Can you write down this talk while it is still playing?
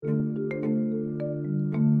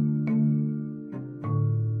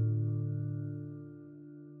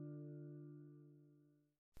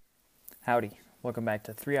Howdy, welcome back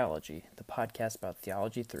to Theology, the podcast about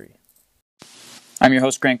Theology 3. I'm your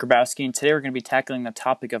host, Grant Grabowski, and today we're going to be tackling the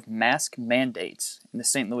topic of mask mandates in the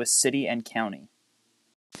St. Louis city and county.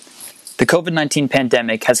 The COVID-19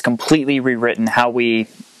 pandemic has completely rewritten how we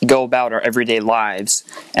go about our everyday lives,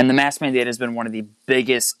 and the mask mandate has been one of the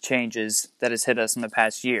biggest changes that has hit us in the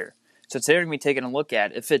past year. So today we're going to be taking a look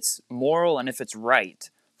at if it's moral and if it's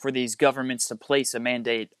right for these governments to place a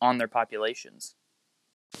mandate on their populations.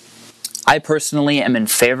 I personally am in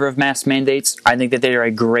favor of mask mandates. I think that they are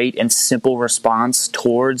a great and simple response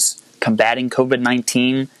towards combating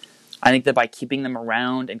COVID-19. I think that by keeping them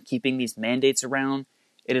around and keeping these mandates around,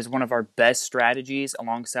 it is one of our best strategies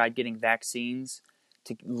alongside getting vaccines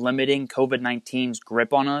to limiting COVID-19's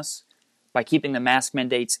grip on us. By keeping the mask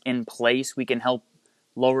mandates in place, we can help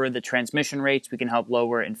lower the transmission rates, we can help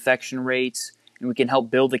lower infection rates, and we can help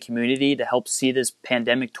build a community to help see this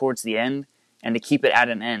pandemic towards the end and to keep it at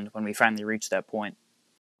an end when we finally reach that point.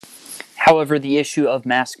 However, the issue of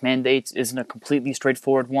mask mandates isn't a completely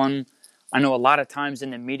straightforward one. I know a lot of times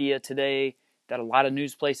in the media today that a lot of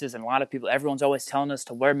news places and a lot of people, everyone's always telling us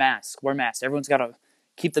to wear masks. Everyone's got to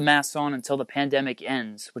keep the masks on until the pandemic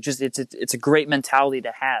ends, which is it's a great mentality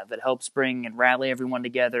to have. It helps bring and rally everyone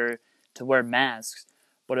together to wear masks,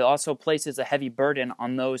 but it also places a heavy burden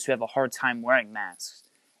on those who have a hard time wearing masks.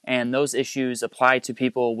 And those issues apply to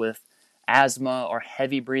people with asthma or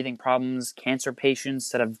heavy breathing problems, cancer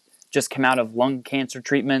patients that have just come out of lung cancer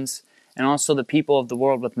treatments, and also the people of the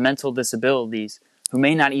world with mental disabilities who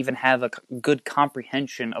may not even have a good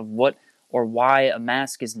comprehension of what or why a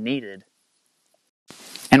mask is needed.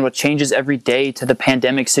 And what changes every day to the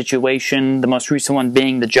pandemic situation, the most recent one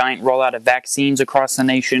being the giant rollout of vaccines across the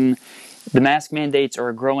nation, the mask mandates are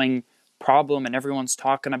a growing problem and everyone's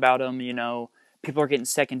talking about them. People are getting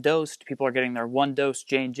second dosed, people are getting their one-dose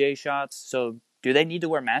J&J shots, so do they need to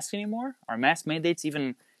wear masks anymore? Are mask mandates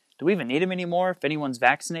do we even need them anymore if anyone's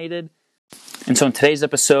vaccinated? And so in today's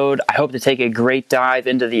episode, I hope to take a great dive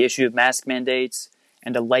into the issue of mask mandates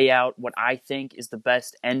and to lay out what I think is the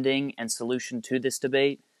best ending and solution to this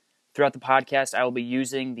debate. Throughout the podcast, I will be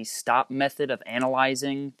using the STOP method of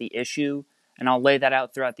analyzing the issue, and I'll lay that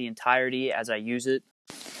out throughout the entirety as I use it.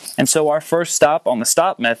 And so our first stop on the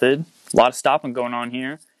STOP method, a lot of stopping going on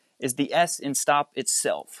here, is the S in STOP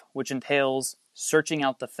itself, which entails searching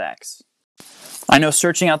out the facts. I know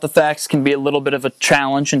searching out the facts can be a little bit of a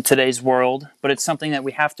challenge in today's world, but it's something that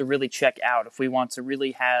we have to really check out if we want to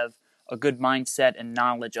really have a good mindset and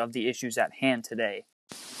knowledge of the issues at hand today.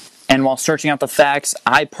 And while searching out the facts,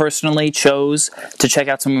 I personally chose to check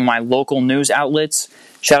out some of my local news outlets.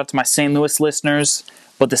 Shout out to my St. Louis listeners,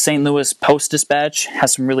 but the St. Louis Post-Dispatch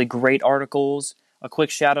has some really great articles. A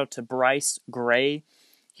quick shout out to Bryce Gray.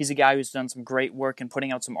 He's a guy who's done some great work in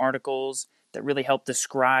putting out some articles that really help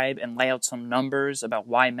describe and lay out some numbers about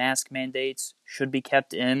why mask mandates should be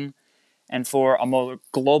kept in. And for a more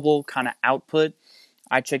global kind of output,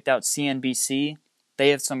 I checked out CNBC. They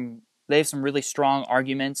have some really strong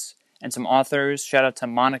arguments and some authors. Shout out to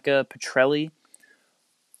Monica Petrelli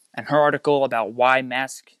and her article about why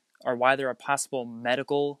there are possible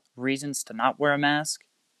medical reasons to not wear a mask.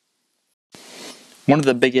 One of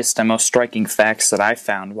the biggest and most striking facts that I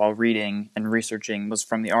found while reading and researching was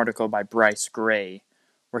from the article by Bryce Gray,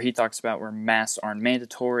 where he talks about where masks aren't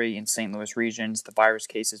mandatory in St. Louis regions, the virus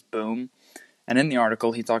cases boom. And in the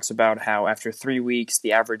article, he talks about how after 3 weeks,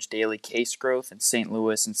 the average daily case growth in St.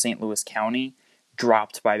 Louis and St. Louis County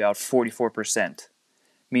dropped by about 44%.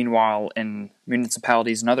 Meanwhile, in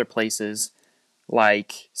municipalities and other places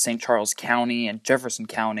like St. Charles County and Jefferson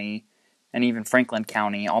County, and even Franklin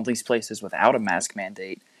County, all these places without a mask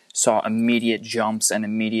mandate, saw immediate jumps and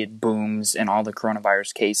immediate booms in all the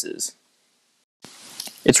coronavirus cases.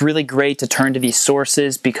 It's really great to turn to these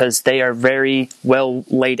sources because they are very well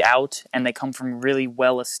laid out and they come from really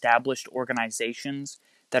well-established organizations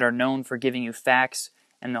that are known for giving you facts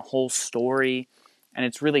and the whole story. And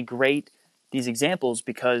it's really great, these examples,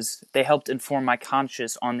 because they helped inform my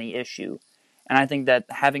conscience on the issue. And I think that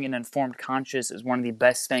having an informed conscience is one of the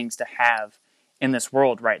best things to have in this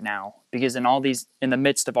world right now. Because in the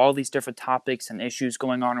midst of all these different topics and issues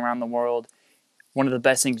going on around the world, one of the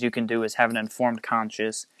best things you can do is have an informed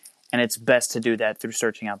conscience, and it's best to do that through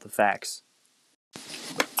searching out the facts.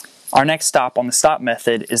 Our next stop on the STOP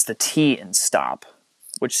method is the T in STOP,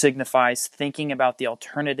 which signifies thinking about the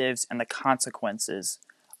alternatives and the consequences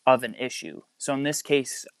of an issue. So in this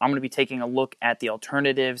case, I'm going to be taking a look at the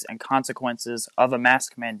alternatives and consequences of a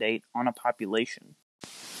mask mandate on a population.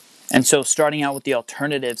 And so starting out with the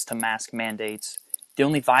alternatives to mask mandates, the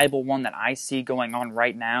only viable one that I see going on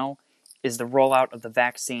right now is the rollout of the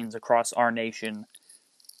vaccines across our nation.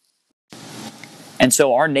 And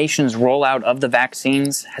so our nation's rollout of the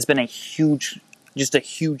vaccines has been a huge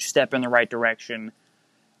step in the right direction.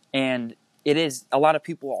 And it is, a lot of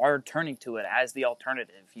people are turning to it as the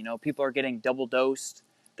alternative. You know, people are getting double dosed.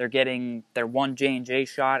 They're getting their one J&J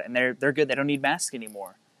shot, and they're good. They don't need masks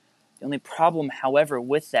anymore. The only problem, however,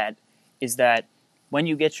 with that is that when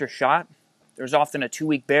you get your shot, there's often a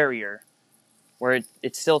 2-week barrier where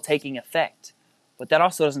it's still taking effect. But that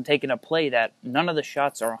also doesn't take into play that none of the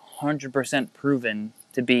shots are 100% proven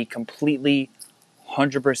to be completely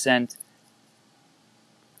 100%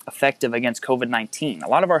 effective against COVID-19. A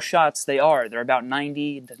lot of our shots, they're about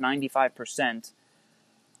 90 to 95%.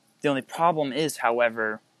 The only problem is,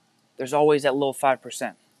 however, there's always that little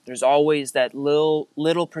 5%. There's always that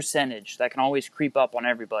little percentage that can always creep up on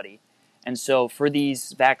everybody. And so for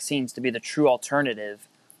these vaccines to be the true alternative,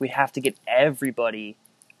 we have to get everybody,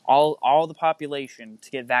 all the population,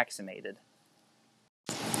 to get vaccinated.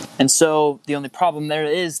 And so the only problem there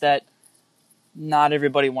is that not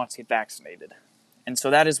everybody wants to get vaccinated. And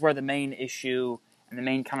so that is where the main issue and the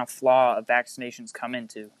main kind of flaw of vaccinations come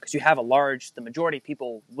into. Because you have the majority of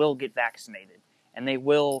people will get vaccinated, and they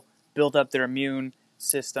will build up their immune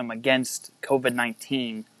system against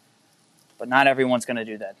COVID-19, but not everyone's going to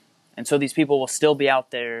do that. And so these people will still be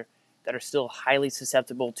out there that are still highly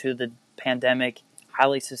susceptible to the pandemic,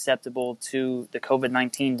 highly susceptible to the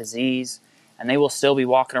COVID-19 disease, and they will still be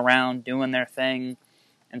walking around doing their thing.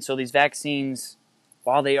 And so these vaccines,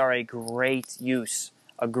 while they are a great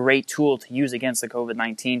tool to use against the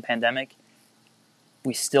COVID-19 pandemic,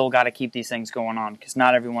 we still got to keep these things going on because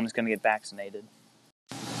not everyone is going to get vaccinated.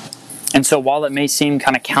 And so while it may seem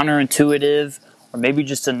kind of counterintuitive or maybe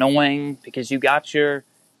just annoying because you got your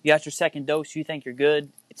second dose, you think you're good,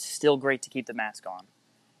 it's still great to keep the mask on.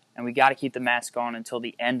 And we got to keep the mask on until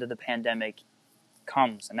the end of the pandemic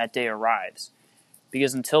comes and that day arrives.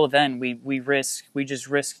 Because until then, we just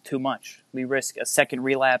risk too much. We risk a second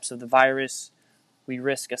relapse of the virus. We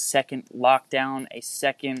risk a second lockdown, a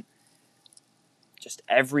second just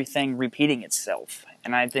everything repeating itself.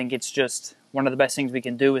 And I think it's just one of the best things we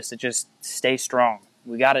can do is to just stay strong.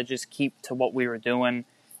 We got to just keep to what we were doing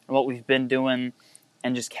and what we've been doing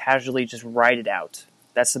and just casually just ride it out.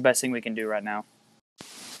 That's the best thing we can do right now.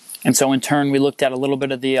 And so in turn, we looked at a little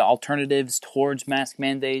bit of the alternatives towards mask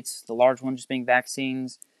mandates, the large one just being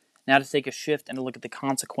vaccines. Now to take a shift and to look at the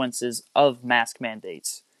consequences of mask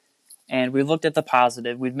mandates. And we looked at the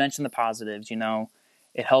positive. We've mentioned the positives,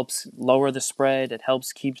 It helps lower the spread. It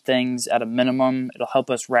helps keep things at a minimum. It'll help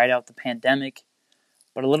us ride out the pandemic.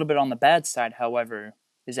 But a little bit on the bad side, however,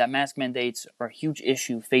 is that mask mandates are a huge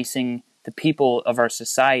issue facing the people of our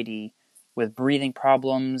society with breathing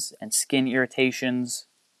problems and skin irritations.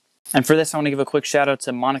 And for this, I want to give a quick shout out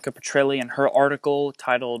to Monica Petrelli and her article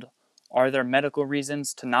titled, "Are There Medical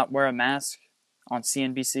Reasons to Not Wear a Mask?" on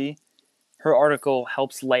CNBC. Her article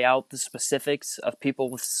helps lay out the specifics of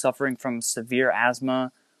people suffering from severe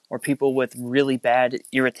asthma or people with really bad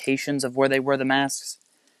irritations of where they wear the masks.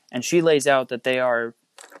 And she lays out that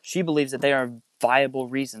she believes that they are viable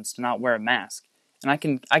reasons to not wear a mask.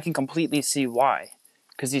 And I can completely see why.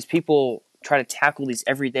 Because these people try to tackle these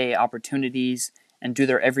everyday opportunities and do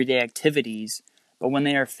their everyday activities, but when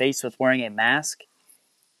they are faced with wearing a mask,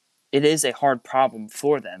 it is a hard problem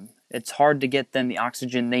for them. It's hard to get them the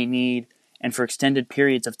oxygen they need, and for extended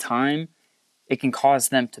periods of time, it can cause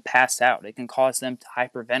them to pass out. It can cause them to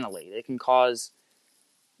hyperventilate. It can cause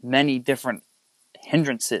many different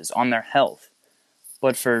hindrances on their health.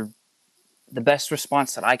 But for the best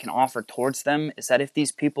response that I can offer towards them is that if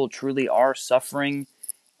these people truly are suffering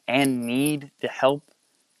and need the help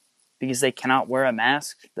because they cannot wear a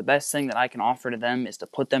mask, the best thing that I can offer to them is to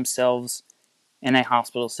put themselves in a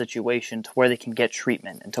hospital situation to where they can get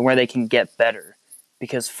treatment and to where they can get better.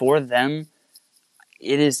 Because for them,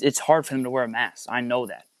 it's hard for them to wear a mask. I know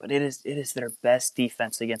that. But it is their best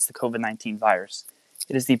defense against the COVID-19 virus.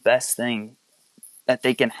 It is the best thing that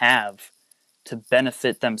they can have to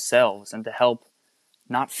benefit themselves and to help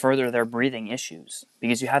not further their breathing issues.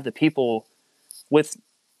 Because you have the people with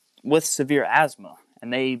severe asthma,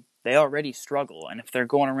 and they already struggle. And if they're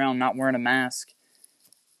going around not wearing a mask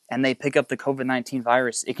and they pick up the COVID-19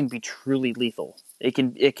 virus, it can be truly lethal. It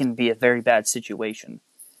can be a very bad situation.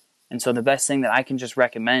 And so the best thing that I can just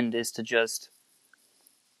recommend is to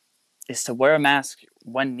wear a mask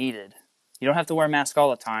when needed. You don't have to wear a mask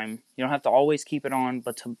all the time. You don't have to always keep it on,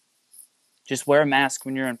 but to just wear a mask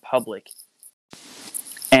when you're in public.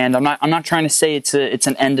 And I'm not trying to say it's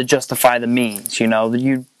an end to justify the means.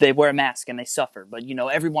 They wear a mask and they suffer, but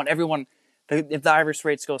everyone. If the virus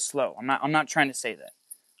rates go slow, I'm not trying to say that.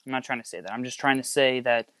 I'm not trying to say that. I'm just trying to say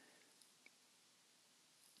that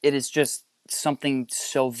it is just something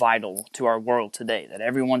so vital to our world today, that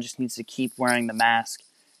everyone just needs to keep wearing the mask.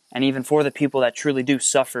 And even for the people that truly do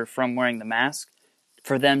suffer from wearing the mask,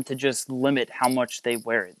 for them to just limit how much they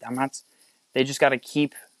wear it. They just got to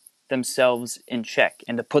keep themselves in check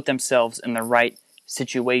and to put themselves in the right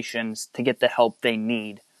situations to get the help they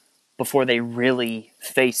need before they really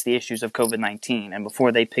face the issues of COVID-19 and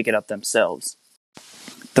before they pick it up themselves.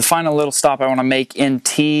 The final little stop I want to make in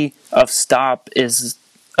T of stop is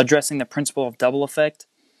addressing the principle of double effect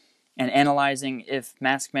and analyzing if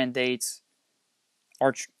mask mandates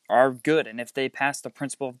are good and if they pass the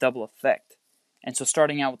principle of double effect. And so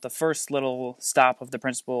starting out with the first little stop of the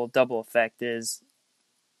principle of double effect is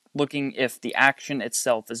looking if the action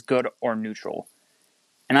itself is good or neutral.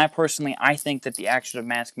 And I think that the action of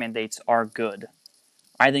mask mandates are good.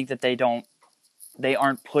 I think that they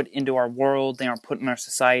aren't put into our world, they aren't put in our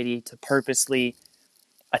society to purposely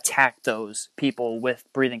attack those people with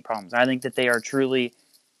breathing problems. I think they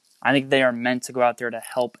are meant to go out there to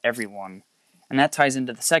help everyone. And that ties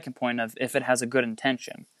into the second point of if it has a good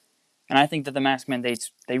intention. And I think that the mask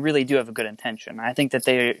mandates, they really do have a good intention. I think that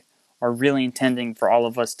they are really intending for all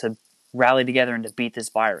of us to rally together and to beat this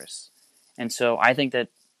virus. And so I think that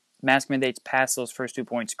mask mandates pass those first 2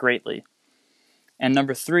 points greatly. And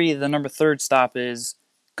the third stop is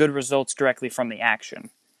good results directly from the action.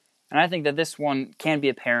 And I think that this one can be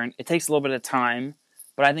apparent. It takes a little bit of time,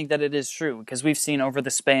 but I think that it is true because we've seen over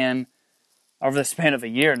the span of a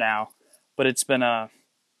year now, but it's been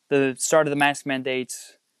the start of the mask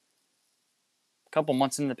mandates a couple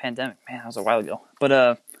months into the pandemic. Man, that was a while ago.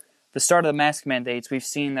 But the start of the mask mandates, we've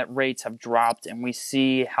seen that rates have dropped, and we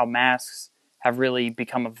see how masks have really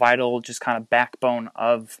become a vital just kind of backbone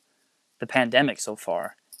of the pandemic so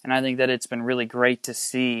far. And I think that it's been really great to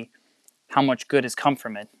see how much good has come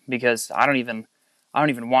from it, because I don't even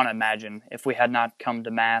want to imagine if we had not come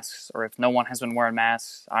to masks, or if no one has been wearing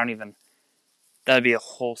masks. That'd be a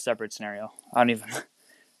whole separate scenario.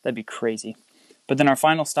 That'd be crazy. But then our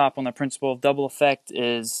final stop on the principle of double effect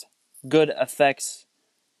is good effects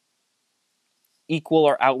equal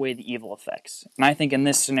or outweigh the evil effects. And I think in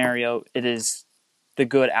this scenario, it is the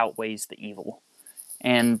good outweighs the evil.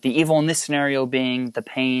 And the evil in this scenario being the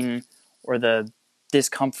pain or the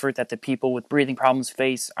discomfort that the people with breathing problems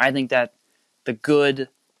face. I think that the good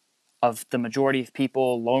of the majority of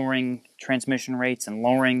people lowering transmission rates and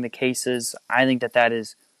lowering the cases, I think that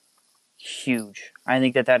is huge. I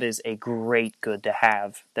think that is a great good to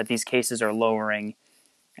have, that these cases are lowering.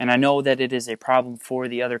 And I know that it is a problem for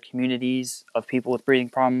the other communities of people with breathing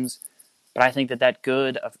problems, but I think that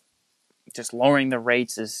good of just lowering the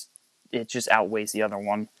rates it just outweighs the other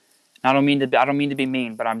one. And I don't mean to be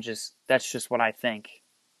mean, but that's just what I think.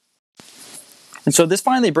 And so this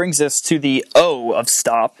finally brings us to the O of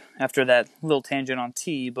stop, after that little tangent on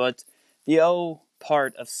T, but the O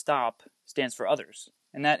part of stop stands for others,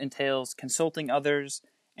 and that entails consulting others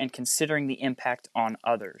and considering the impact on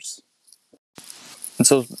others. And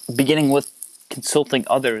so beginning with consulting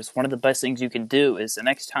others, one of the best things you can do is the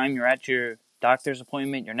next time you're at your doctor's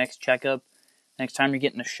appointment, your next checkup, next time you're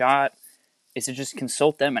getting a shot, is to just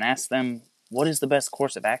consult them and ask them, what is the best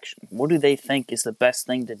course of action? What do they think is the best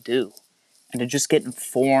thing to do? And to just get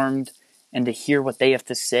informed and to hear what they have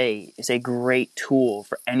to say is a great tool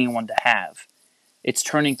for anyone to have. It's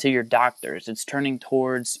turning to your doctors. It's turning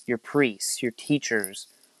towards your priests, your teachers,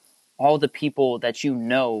 all the people that you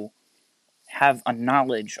know have a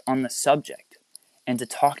knowledge on the subject, and to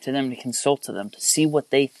talk to them, to consult to them, to see what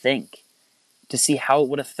they think, to see how it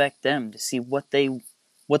would affect them, to see what they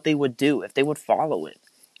would do if they would follow it,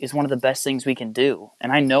 is one of the best things we can do.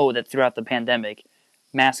 And I know that throughout the pandemic,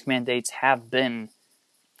 mask mandates have been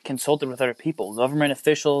consulted with other people. Government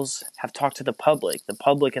officials have talked to the public. The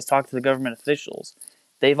public has talked to the government officials.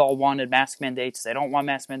 They've all wanted mask mandates. They don't want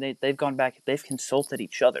mask mandates. They've gone back. They've consulted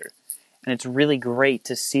each other. And it's really great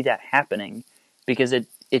to see that happening, because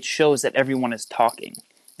it shows that everyone is talking.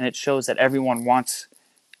 And it shows that everyone wants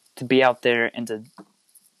to be out there and to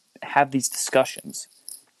have these discussions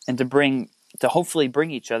and to hopefully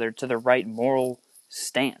bring each other to the right moral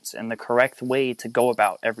stance and the correct way to go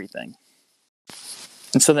about everything.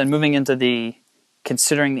 And so then moving into the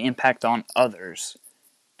considering the impact on others,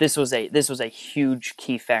 this was a huge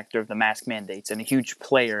key factor of the mask mandates and a huge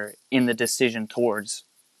player in the decision towards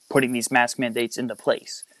putting these mask mandates into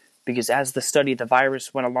place. Because as the study of the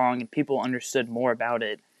virus went along and people understood more about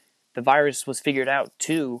it, the virus was figured out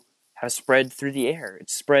to have spread through the air. It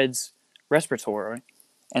spreads respiratory.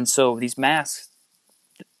 And so these masks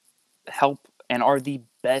help and are the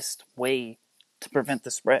best way to prevent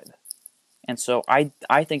the spread. And so I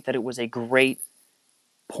think that it was a great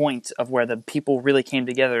point of where the people really came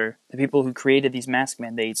together. The people who created these mask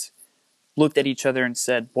mandates looked at each other and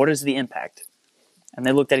said, what is the impact? And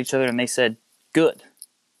they looked at each other and they said, good.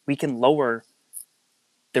 We can lower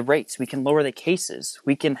the rates. We can lower the cases.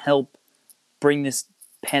 We can help bring this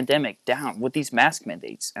pandemic down with these mask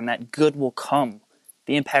mandates, and that good will come.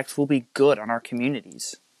 The impacts will be good on our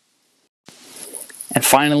communities. And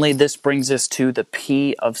finally, this brings us to the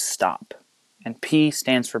P of stop. And P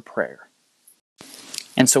stands for prayer.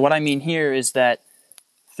 And so what I mean here is that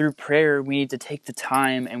through prayer, we need to take the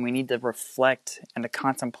time and we need to reflect and to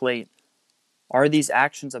contemplate, are these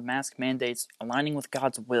actions of mask mandates aligning with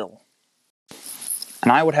God's will?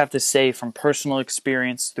 And I would have to say, from personal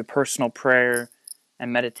experience, through personal prayer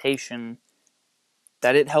and meditation,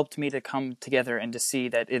 that it helped me to come together and to see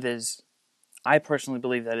that it is, I personally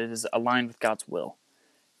believe that it is aligned with God's will.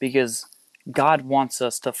 Because God wants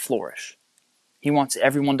us to flourish. He wants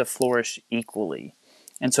everyone to flourish equally.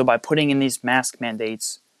 And so by putting in these mask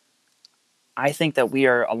mandates, I think that we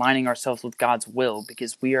are aligning ourselves with God's will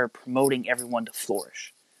because we are promoting everyone to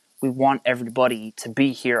flourish. We want everybody to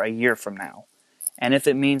be here a year from now. And if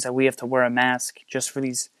it means that we have to wear a mask just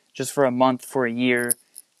for a month, for a year,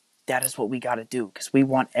 that is what we got to do because we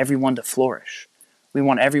want everyone to flourish. We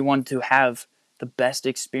want everyone to have the best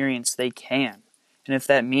experience they can. And if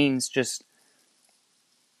that means just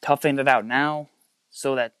toughing it out now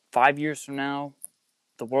so that 5 years from now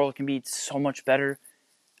the world can be so much better,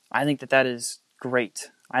 I think that is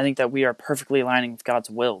great. I think that we are perfectly aligning with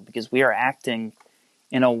God's will because we are acting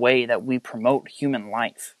in a way that we promote human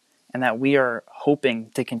life and that we are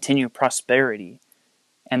hoping to continue prosperity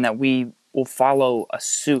and that we will follow a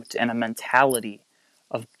suit and a mentality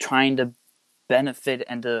of trying to benefit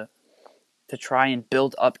and to try and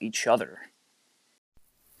build up each other.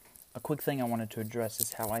 A quick thing I wanted to address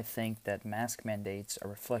is how I think that mask mandates are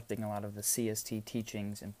reflecting a lot of the CST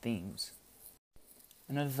teachings and themes.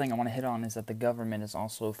 Another thing I want to hit on is that the government is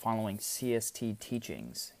also following CST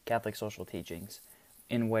teachings, Catholic social teachings,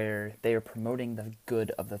 in where they are promoting the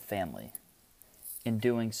good of the family. In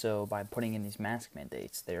doing so, by putting in these mask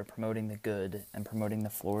mandates, they are promoting the good and promoting the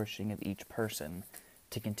flourishing of each person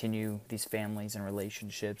to continue these families and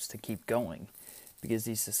relationships to keep going. Because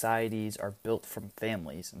these societies are built from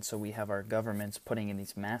families, and so we have our governments putting in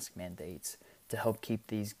these mask mandates to help keep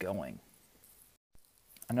these going.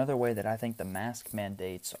 Another way that I think the mask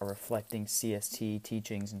mandates are reflecting CST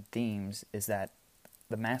teachings and themes is that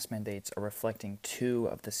the mask mandates are reflecting 2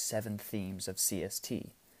 of the 7 themes of CST.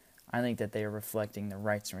 I think that they are reflecting the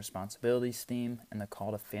rights and responsibilities theme and the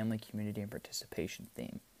call to family, community, and participation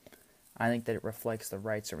theme. I think that it reflects the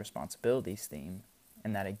rights and responsibilities theme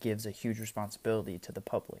and that it gives a huge responsibility to the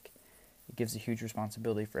public. It gives a huge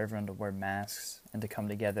responsibility for everyone to wear masks and to come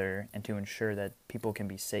together and to ensure that people can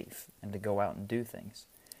be safe and to go out and do things.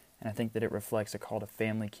 And I think that it reflects a call to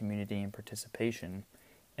family, community, and participation,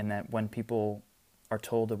 and that when people are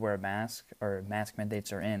told to wear a mask or mask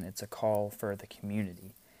mandates are in, it's a call for the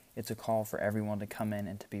community. It's a call for everyone to come in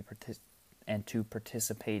and to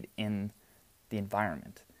participate in the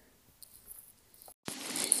environment.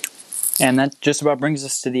 And that just about brings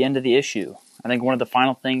us to the end of the issue. I think one of the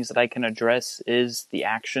final things that I can address is the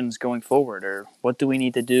actions going forward, or what do we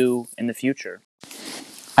need to do in the future?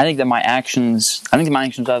 I think that my actions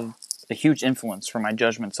have a huge influence for my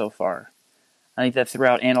judgment so far. I think that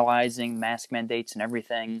throughout analyzing mask mandates and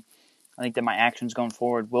everything, I think that my actions going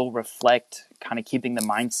forward will reflect kind of keeping the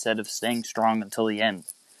mindset of staying strong until the end.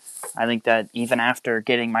 I think that even after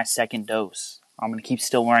getting my second dose, I'm going to keep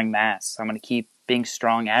still wearing masks. I'm going to keep being a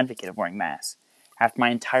strong advocate of wearing masks. After my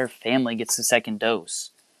entire family gets the second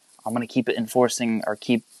dose, I'm going to keep enforcing or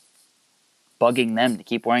keep bugging them to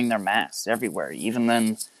keep wearing their masks everywhere, even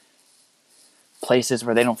in places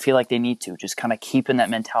where they don't feel like they need to. Just kind of keeping that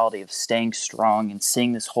mentality of staying strong and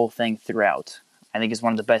seeing this whole thing throughout, I think is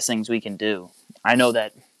one of the best things we can do. I know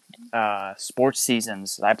that sports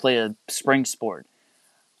seasons, I play a spring sport,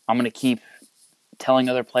 I'm going to keep telling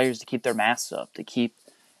other players to keep their masks up, to keep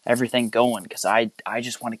everything going, because I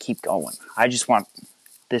just want to keep going. I just want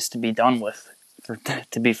this to be done with.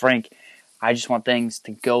 To be frank, I just want things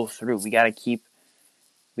to go through. We got to keep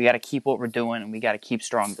what we're doing, and we got to keep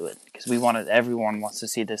strong to it, because everyone wants to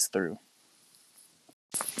see this through.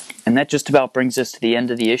 And that just about brings us to the end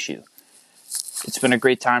of the issue. It's been a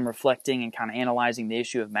great time reflecting and kind of analyzing the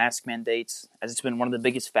issue of mask mandates, as it's been one of the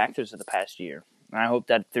biggest factors of the past year. And I hope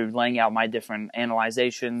that through laying out my different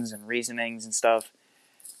analyzations and reasonings and stuff,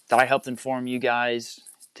 that I helped inform you guys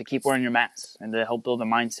to keep wearing your masks and to help build a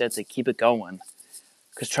mindset to keep it going.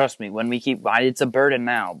 Because trust me, it's a burden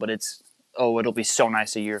now, but it'll be so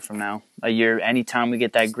nice a year from now. Anytime we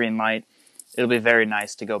get that green light, it'll be very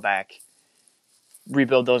nice to go back,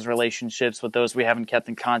 rebuild those relationships with those we haven't kept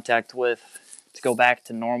in contact with, to go back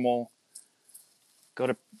to normal, go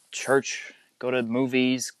to church, go to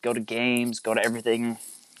movies, go to games, go to everything.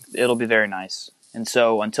 It'll be very nice. And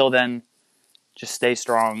so until then, just stay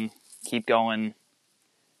strong, keep going,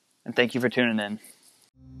 and thank you for tuning in.